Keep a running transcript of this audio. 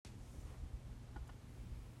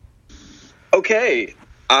Okay,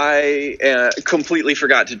 I completely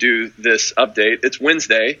forgot to do this update. It's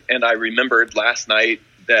Wednesday, and I remembered last night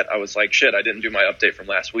that I was like, shit, I didn't do my update from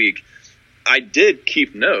last week. I did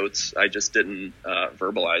keep notes. I just didn't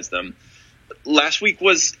verbalize them. Last week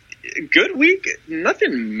was a good week.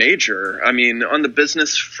 Nothing major. I mean, on the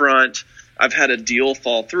business front, I've had a deal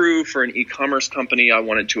fall through for an e-commerce company I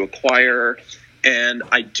wanted to acquire, and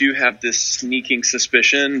I do have this sneaking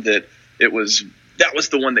suspicion that that was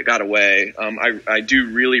the one that got away. I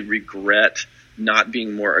do really regret not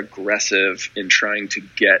being more aggressive in trying to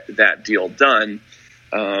get that deal done.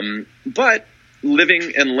 But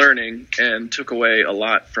living and learning, and took away a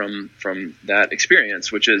lot from that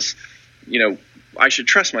experience, which is, I should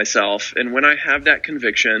trust myself. And when I have that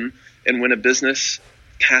conviction, and when a business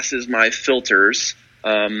passes my filters,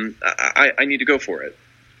 I need to go for it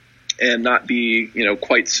and not be,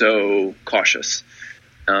 quite so cautious.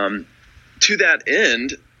 To that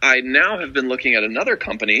end, I now have been looking at another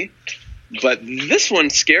company, but this one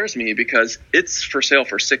scares me because it's for sale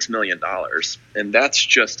for $6 million. And that's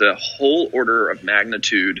just a whole order of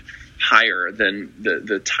magnitude higher than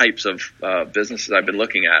the types of businesses I've been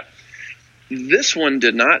looking at. This one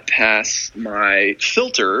did not pass my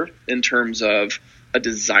filter in terms of a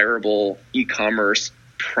desirable e-commerce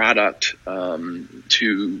product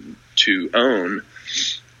to own.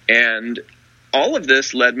 And all of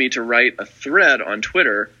this led me to write a thread on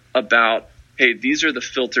Twitter about, hey, these are the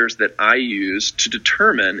filters that I use to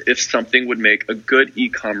determine if something would make a good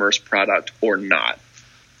e-commerce product or not.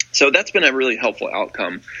 So that's been a really helpful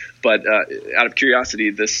outcome. But out of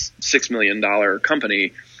curiosity, this $6 million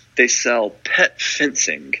company, they sell pet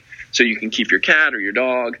fencing. So you can keep your cat or your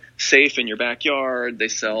dog safe in your backyard. They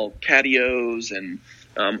sell catios and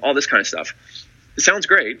all this kind of stuff. It sounds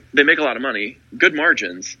great. They make a lot of money, good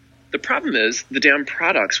margins. The problem is the damn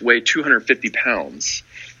products weigh 250 pounds,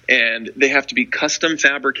 and they have to be custom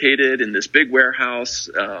fabricated in this big warehouse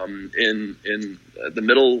in the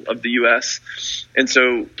middle of the U.S. And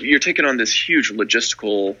so you're taking on this huge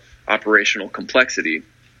logistical operational complexity.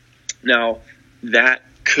 Now, that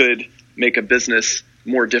could make a business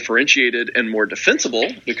more differentiated and more defensible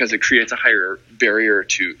because it creates a higher barrier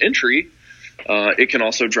to entry. It can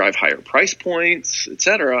also drive higher price points,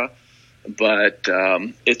 etc. But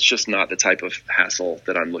it's just not the type of hassle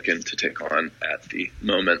that I'm looking to take on at the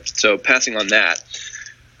moment. So passing on that.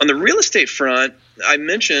 On the real estate front, I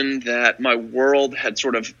mentioned that my world had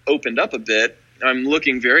sort of opened up a bit. I'm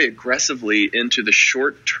looking very aggressively into the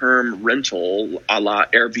short-term rental a la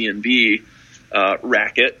Airbnb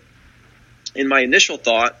racket. And my initial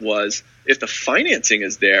thought was, if the financing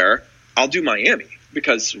is there, I'll do Miami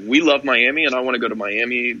because we love Miami and I want to go to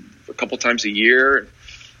Miami a couple times a year.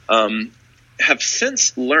 Have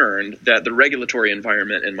since learned that the regulatory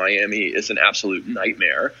environment in Miami is an absolute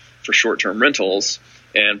nightmare for short-term rentals,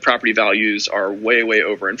 and property values are way, way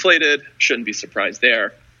overinflated. Shouldn't be surprised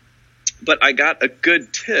there. But I got a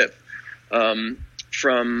good tip from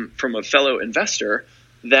a fellow investor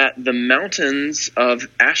that the mountains of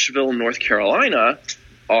Asheville, North Carolina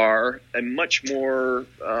are a much more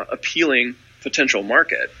appealing potential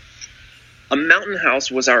market. A mountain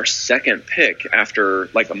house was our second pick after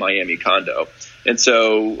like a Miami condo. And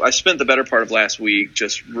so I spent the better part of last week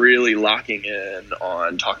just really locking in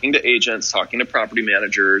on talking to agents, talking to property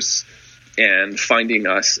managers, and finding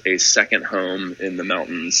us a second home in the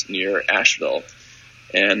mountains near Asheville.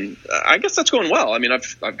 And I guess that's going well. I mean,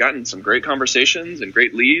 I've gotten some great conversations and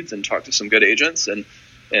great leads and talked to some good agents, and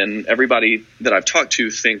everybody that I've talked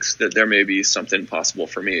to thinks that there may be something possible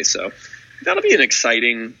for me. So that'll be an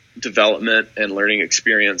exciting development and learning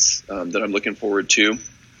experience that I'm looking forward to.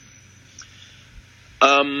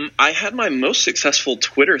 I had my most successful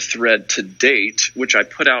Twitter thread to date, which I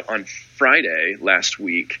put out on Friday last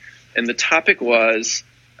week. And the topic was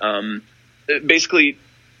basically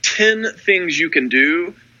 10 things you can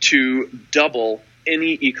do to double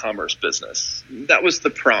any e-commerce business. That was the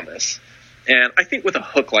promise. And I think with a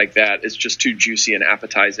hook like that, it's just too juicy and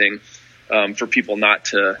appetizing for people not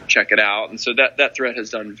to check it out. And so that thread has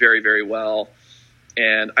done very, very well.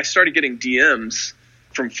 And I started getting DMs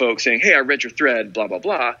from folks saying, hey, I read your thread, blah, blah,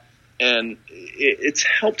 blah. And it's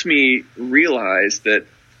helped me realize that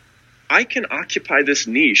I can occupy this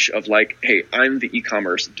niche of like, hey, I'm the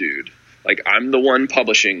e-commerce dude. Like, I'm the one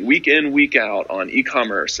publishing week in, week out on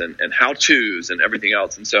e-commerce and how-tos and everything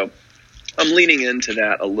else. And so I'm leaning into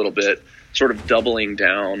that a little bit, sort of doubling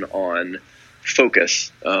down on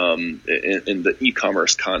focus in the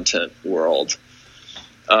e-commerce content world.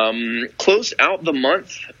 Closed out the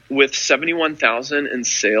month with $71,000 in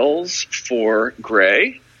sales for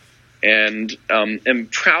Gray. and am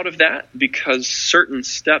proud of that because certain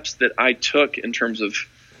steps that I took in terms of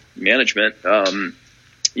management,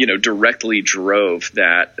 directly drove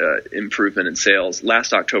that improvement in sales.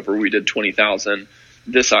 Last October, we did 20,000.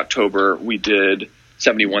 This October, we did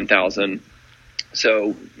 71,000.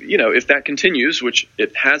 So, if that continues, which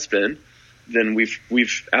it has been, then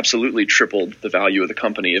we've absolutely tripled the value of the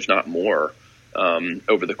company, if not more,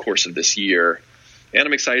 over the course of this year. And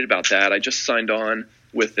I'm excited about that. I just signed on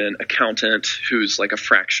with an accountant who's like a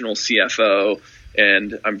fractional CFO,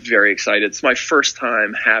 and I'm very excited. It's my first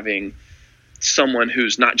time having someone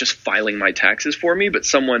who's not just filing my taxes for me, but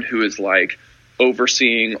someone who is like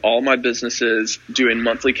overseeing all my businesses, doing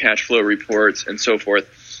monthly cash flow reports and so forth.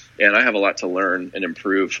 And I have a lot to learn and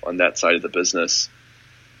improve on that side of the business.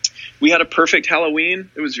 We had a perfect Halloween.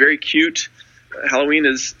 It was very cute.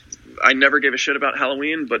 I never gave a shit about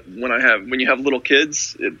Halloween, but when you have little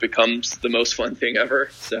kids, it becomes the most fun thing ever.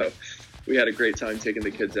 So we had a great time taking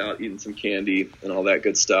the kids out, eating some candy and all that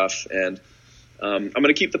good stuff. And I'm going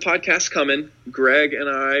to keep the podcast coming. Greg and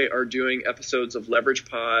I are doing episodes of Leverage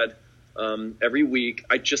Pod every week.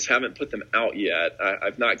 I just haven't put them out yet.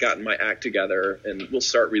 I've not gotten my act together, and we'll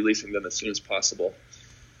start releasing them as soon as possible.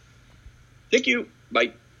 Thank you.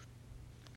 Bye.